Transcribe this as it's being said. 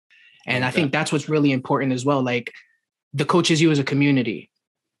I And I like think that. that's what's really important as well. Like the coaches you as a community.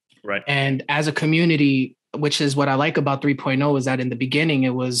 Right. And as a community, which is what I like about 3.0, is that in the beginning,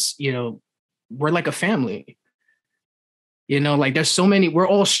 it was, we're like a family. Like there's so many, we're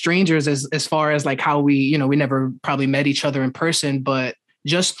all strangers as far as like how we never probably met each other in person, but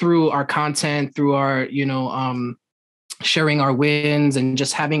just through our content, through our, sharing our wins and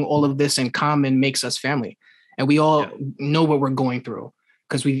just having all of this in common makes us family. And we all know what we're going through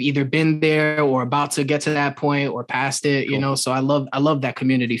because we've either been there or about to get to that point or past it, Cool. so I love that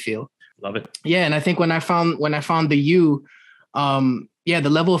community feel. Love it. Yeah. And I think when I found the the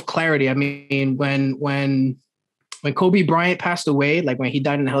level of clarity, I mean, when Kobe Bryant passed away, like when he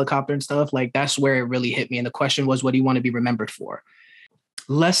died in the helicopter and stuff, like that's where it really hit me. And the question was, what do you want to be remembered for?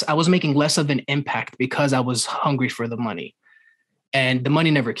 I was making less of an impact because I was hungry for the money and the money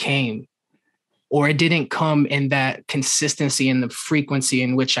never came, or it didn't come in that consistency and the frequency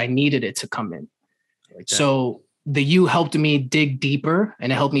in which I needed it to come in. Like so the U helped me dig deeper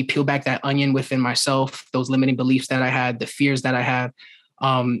and it helped me peel back that onion within myself, those limiting beliefs that I had, the fears that I had.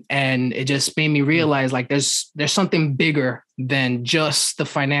 And it just made me realize like there's something bigger than just the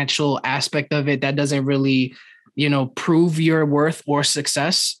financial aspect of it that doesn't really, prove your worth or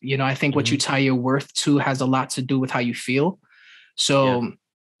success. I think what you tie your worth to has a lot to do with how you feel. So,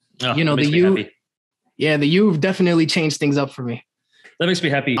 that makes me happy. The you've definitely changed things up for me. That makes me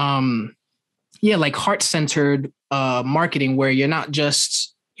happy. Like heart-centered marketing where you're not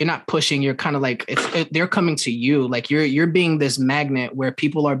pushing, you're kind of like they're coming to you. Like you're being this magnet where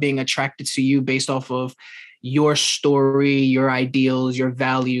people are being attracted to you based off of your story, your ideals, your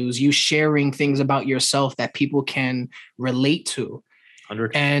values, you sharing things about yourself that people can relate to.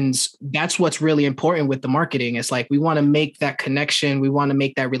 100. And that's what's really important with the marketing. It's like we want to make that connection. We want to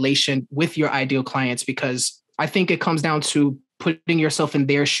make that relation with your ideal clients, because I think it comes down to putting yourself in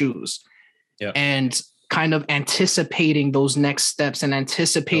their shoes and kind of anticipating those next steps and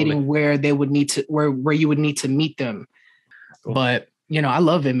anticipating where they would need to, where you would need to meet them. Cool. But I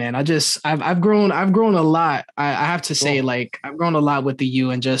love it, man. I've grown a lot. I have to say, like, I've grown a lot with the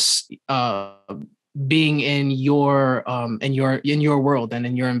U and just being in your world and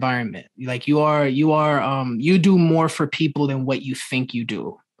in your environment. Like you do more for people than what you think you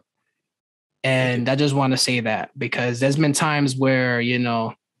do. And I just want to say that because there's been times where,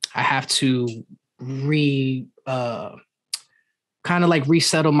 I have to kind of like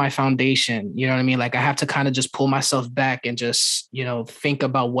resettle my foundation. You know what I mean? Like I have to kind of just pull myself back and just, think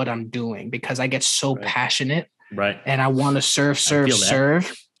about what I'm doing because I get so passionate. Right. And I want to serve.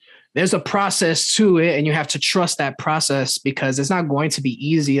 There's a process to it and you have to trust that process because it's not going to be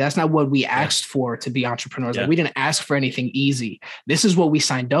easy. That's not what we asked for to be entrepreneurs. Like we didn't ask for anything easy. This is what we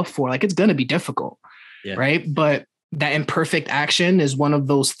signed up for. Like it's going to be difficult. Right. But that imperfect action is one of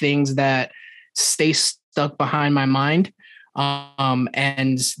those things that stay stuck behind my mind.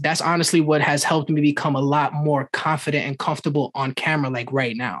 And that's honestly what has helped me become a lot more confident and comfortable on camera, like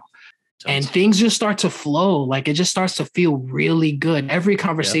right now. And things just start to flow. Like it just starts to feel really good. Every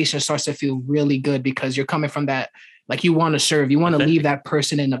conversation starts to feel really good because you're coming from that, like you want to serve, you want to leave that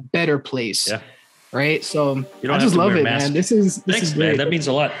person in a better place. Yeah. Right. So I just love it, man. This is Thanks, man. That means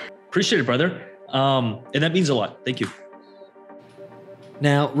a lot. Appreciate it, brother. And that means a lot. Thank you.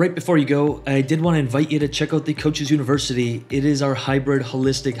 Now, right before you go, I did want to invite you to check out the Coaches University. It is our hybrid,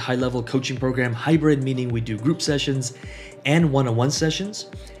 holistic, high-level coaching program. Hybrid meaning we do group sessions and one-on-one sessions.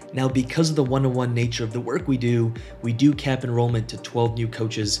 Now, because of the one-on-one nature of the work we do cap enrollment to 12 new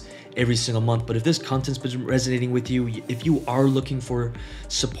coaches every single month. But if this content's been resonating with you, if you are looking for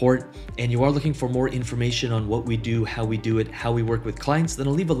support and you are looking for more information on what we do, how we do it, how we work with clients, then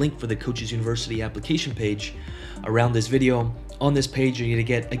I'll leave a link for the Coaches University application page around this video. On this page, you're gonna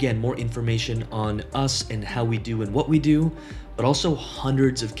get, again, more information on us and how we do and what we do, but also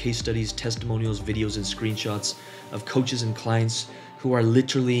hundreds of case studies, testimonials, videos, and screenshots of coaches and clients who are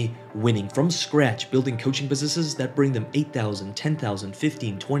literally winning from scratch, building coaching businesses that bring them $8,000, $10,000,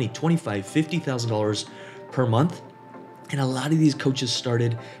 $15,000, $20,000, $25,000, $50,000 per month. And a lot of these coaches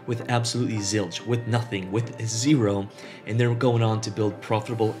started with absolutely zilch, with nothing, with zero, and they're going on to build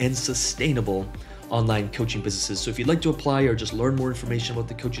profitable and sustainable online coaching businesses. So if you'd like to apply or just learn more information about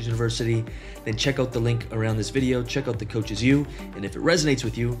the Coaches University, then check out the link around this video, check out the Coaches U, and if it resonates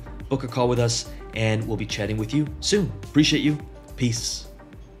with you, book a call with us and we'll be chatting with you soon. Appreciate you. Peace.